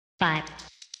5,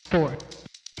 4,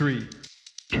 3,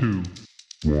 2,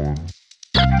 1.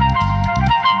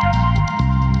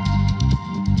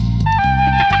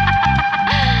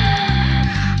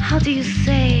 How do you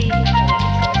say?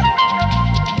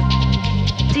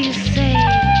 Do you say?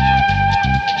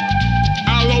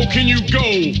 How low can you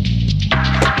go?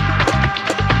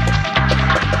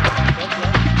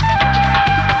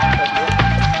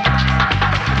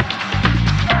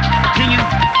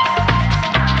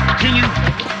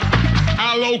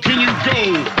 How low can you go?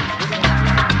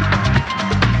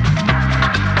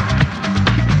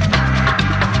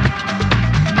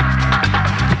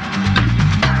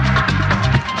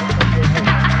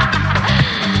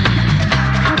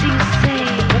 How do you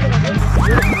say?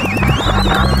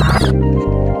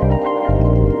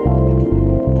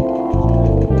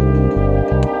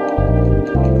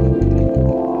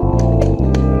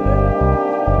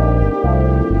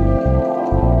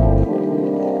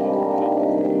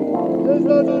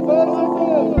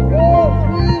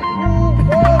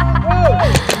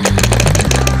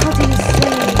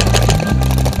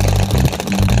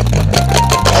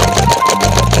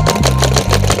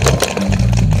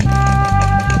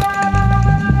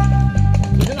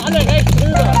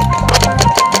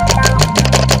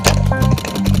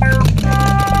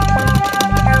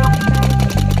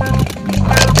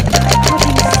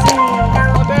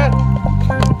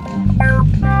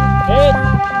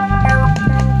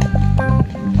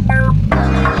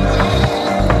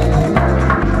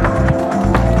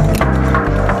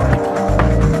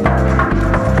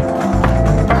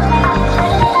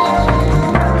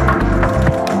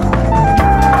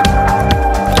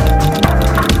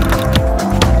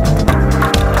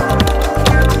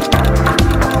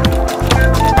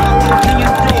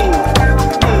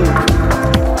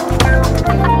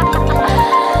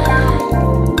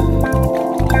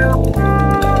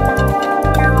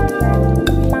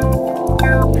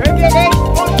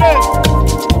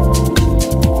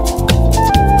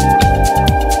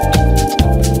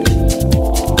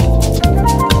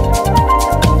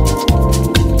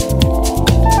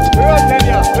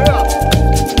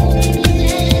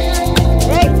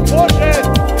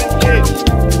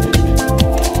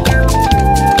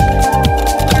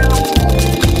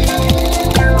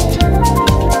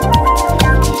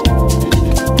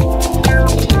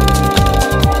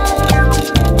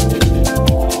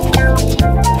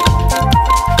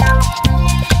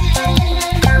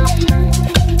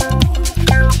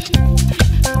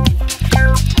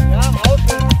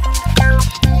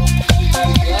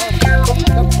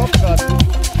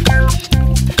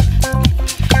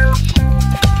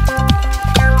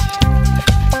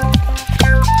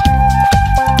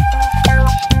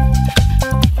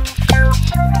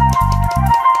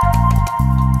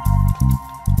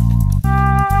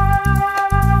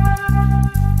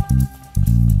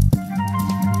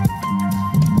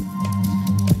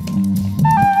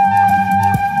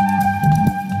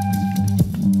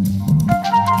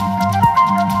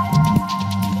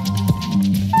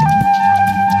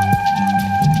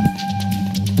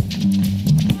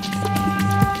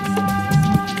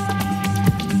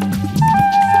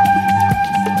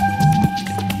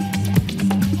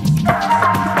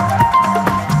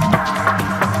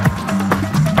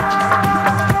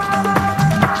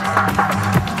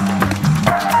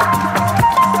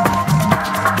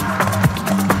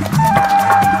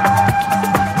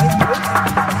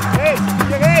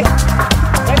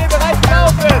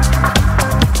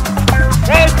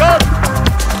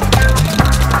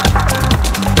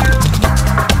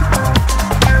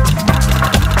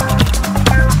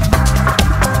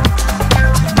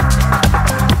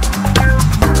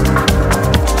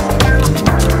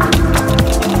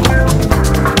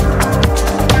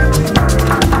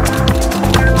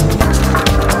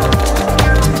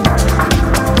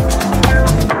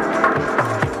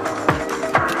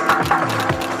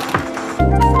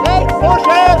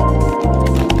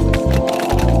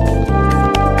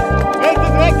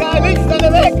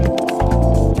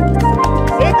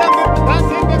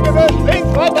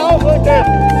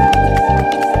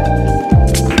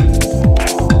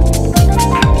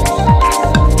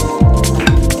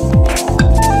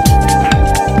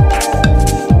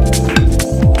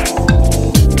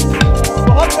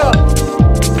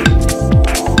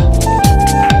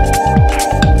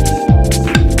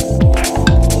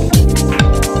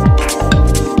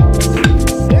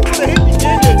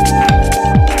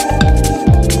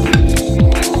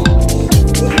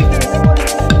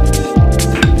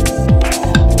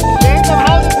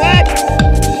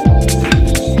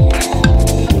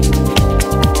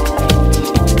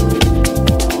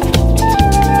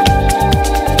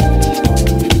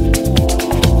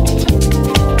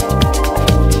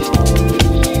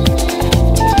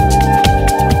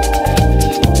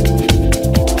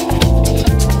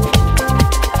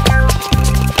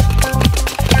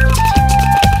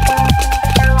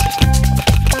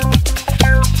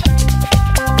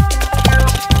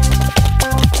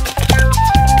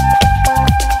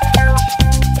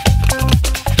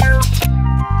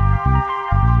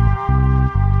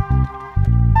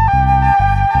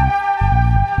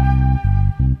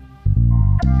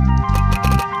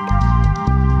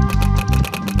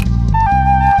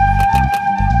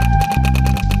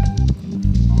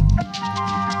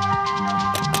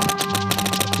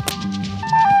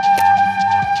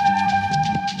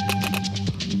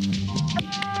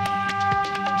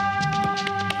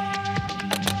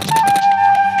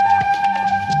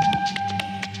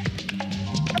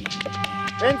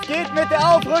 Wenn's geht, Mitte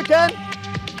aufrücken.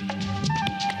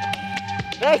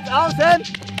 Rechts außen.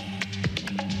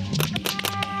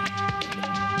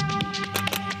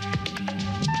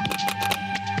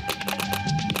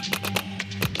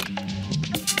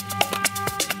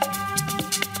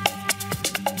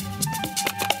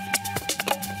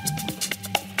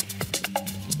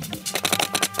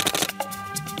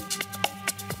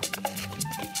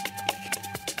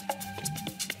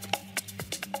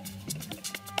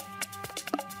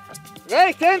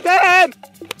 Rechts hinten!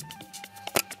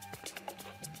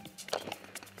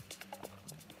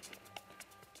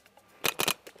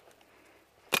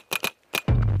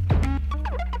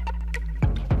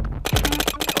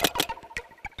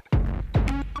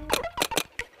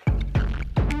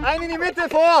 Einen in die Mitte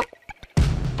vor!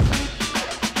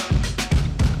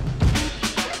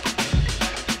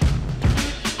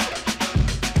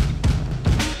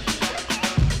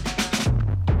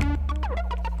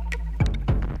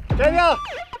 Kenya!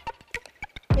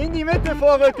 In die Mitte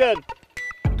vorrücken!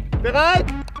 Bereit?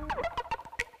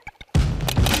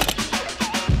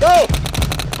 Go!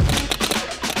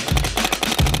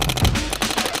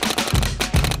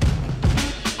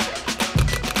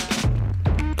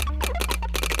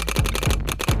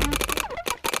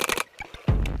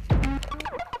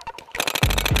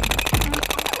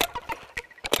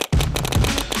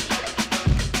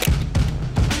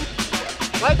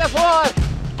 Weiter vor!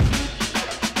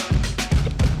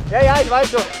 Ja, ich weiß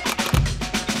schon.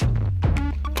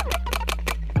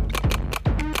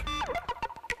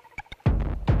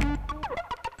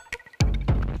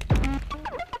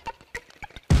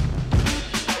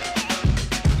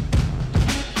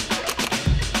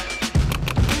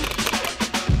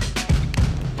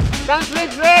 Ganz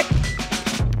links weg!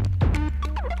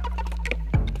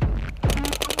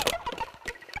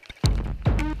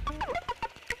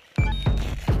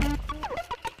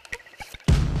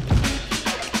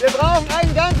 Wir brauchen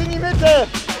einen ganz in die Mitte.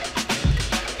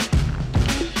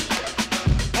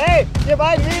 Hey, ihr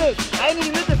beiden Mädels, einen in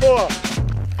die Mitte vor.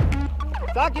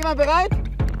 Sagt jemand bereit?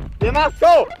 Ihr macht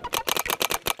so.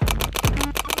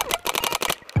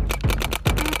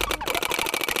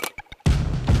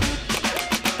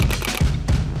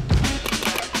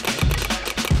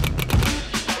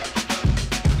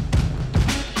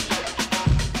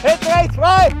 Hinten rechts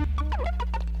frei.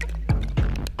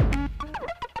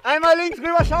 Einmal links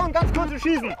rüber schauen, ganz kurz und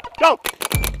schießen. Go!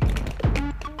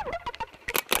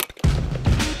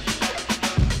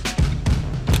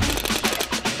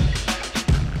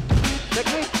 Check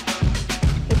me.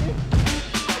 Check me.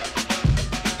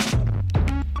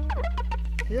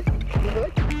 Hier,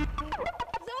 direkt.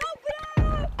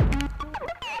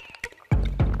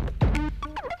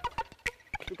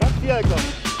 Du kannst hierher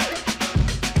kommen.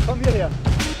 Komm hierher.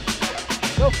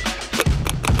 So.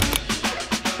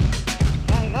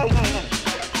 Nein.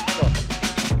 So.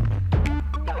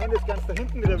 Der eine ist ganz da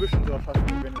hinten, wir erwischen so fast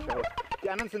nicht, wenn ich aus. Die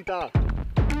anderen sind da.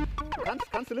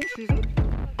 Kannst du links schießen?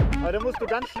 Aber da musst du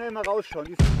ganz schnell mal rausschauen.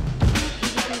 Die sind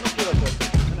nicht mehr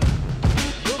vorstellen.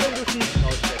 Nur wenn du schießt,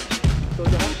 rausschauen. So,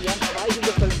 die haben zwei in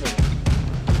der Verlängerung.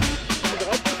 Wenn du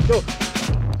bereit bist, go!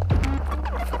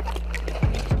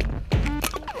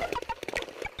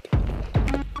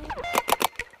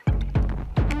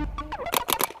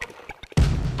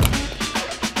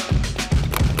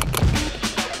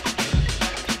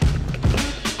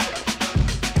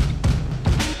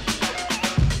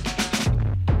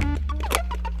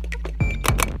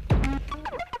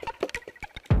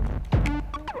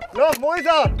 Los, wo ist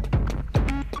er?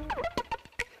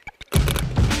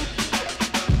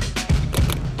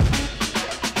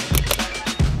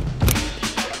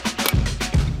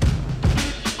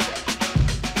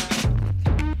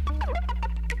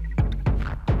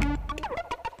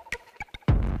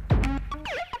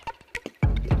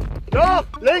 Los,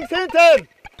 links hinten!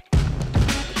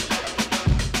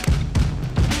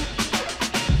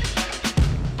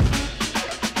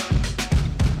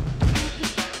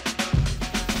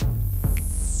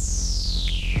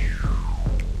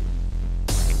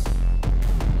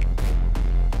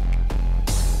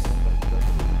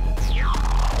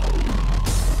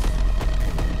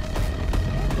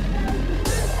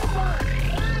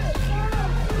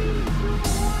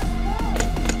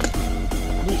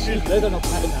 Ich selber noch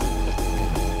keiner.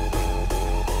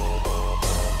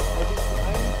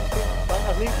 Dann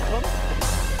nach links kommen.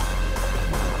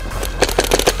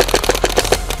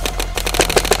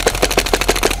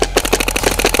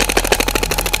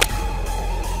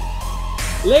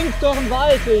 Links durch den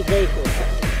Wald sehe ich welche.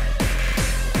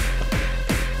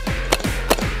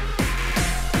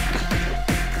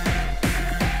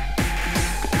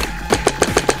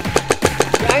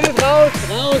 Der eine ist raus.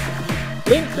 Raus.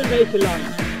 Links und welche lang?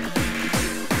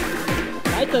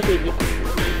 Weiter Weg. Ja,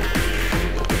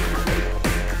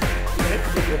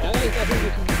 ich darf ein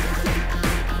bisschen.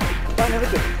 Da in der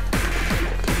Mitte.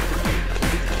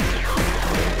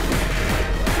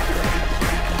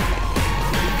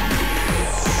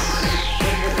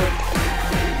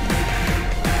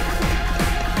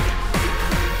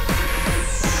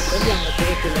 Entlang, das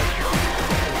zurückgelassen.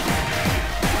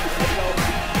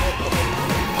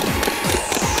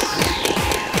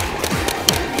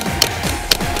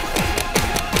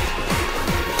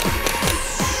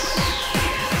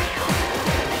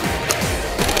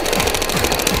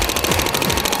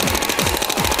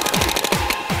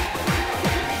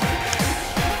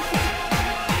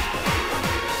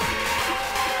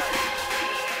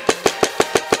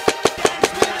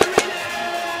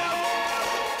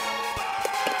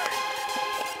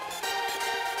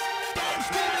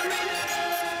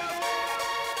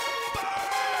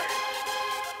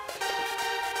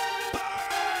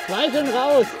 Zwei sind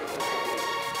raus.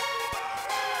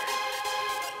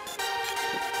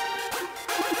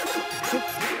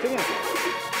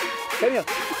 Kenja,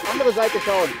 andere Seite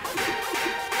schauen.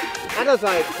 Andere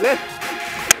Seite, left.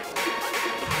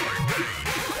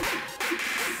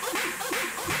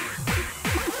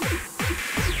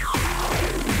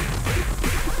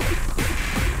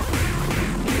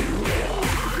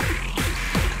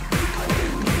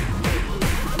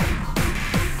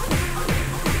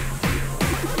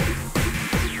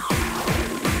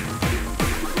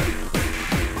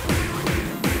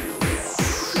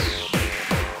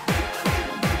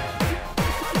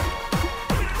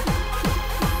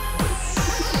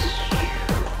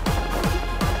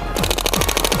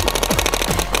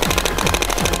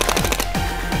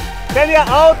 Kenja,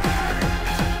 out!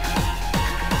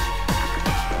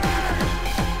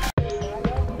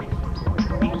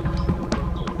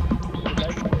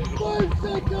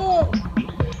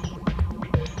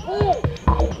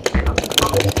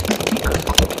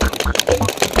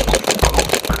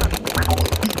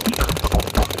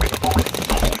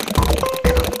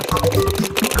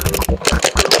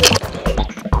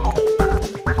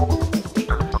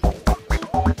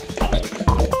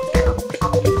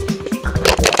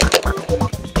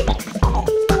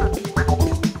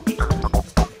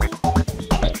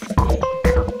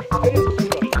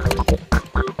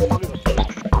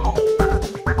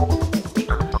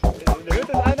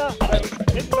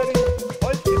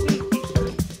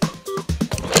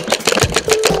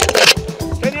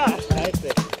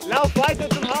 Lauf weiter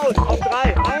zum Haus auf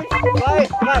 3. 1, 2,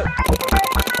 3.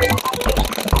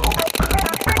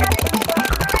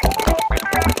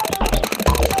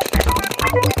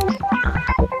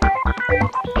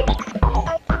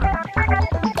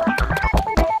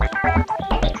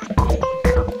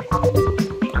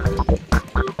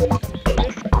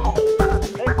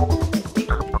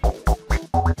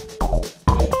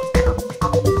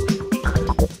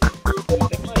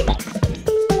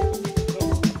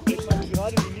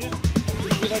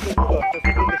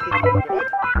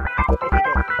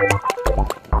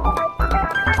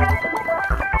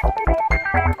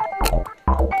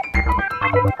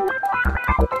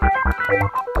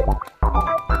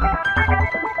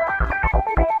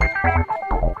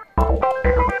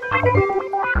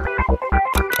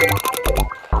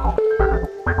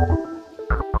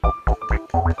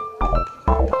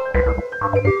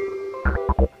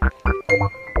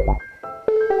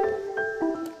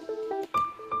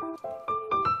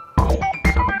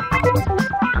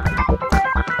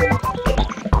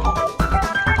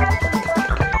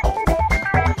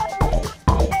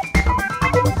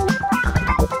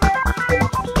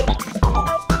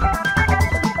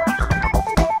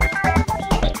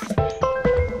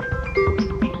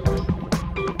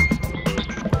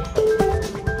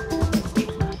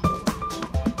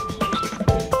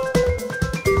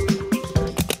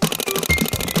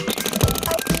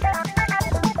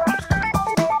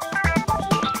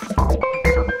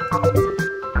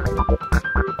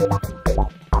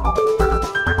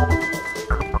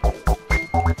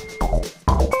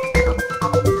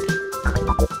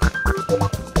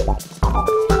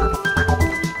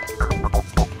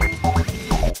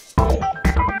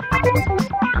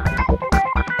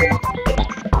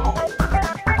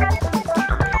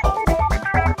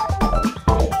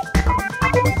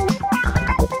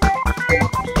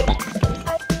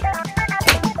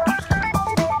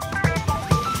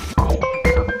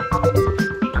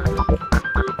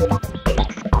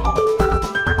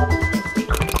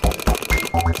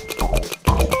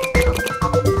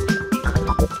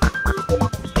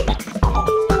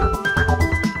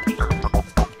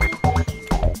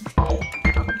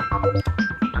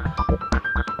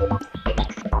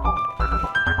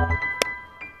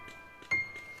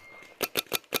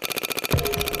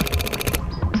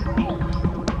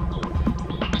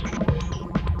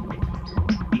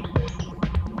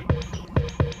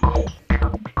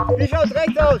 Wie schaut's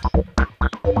rechts aus?